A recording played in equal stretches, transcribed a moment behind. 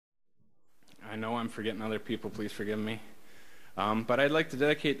know I'm forgetting other people, please forgive me. But I'd like to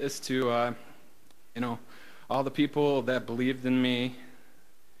dedicate this to, all the people that believed in me.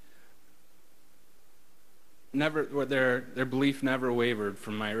 Their belief never wavered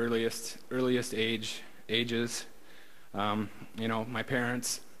from my earliest ages. My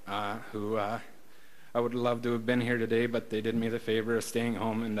parents, who I would love to have been here today, but they did me the favor of staying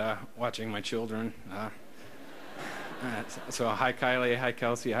home and watching my children. So hi Kylie, hi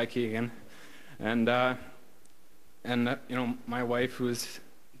Kelsey, hi Keegan, and my wife, who's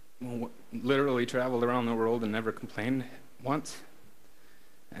literally traveled around the world and never complained once,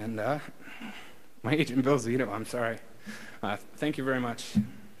 and my agent Bill Zito. I'm sorry. Thank you very much.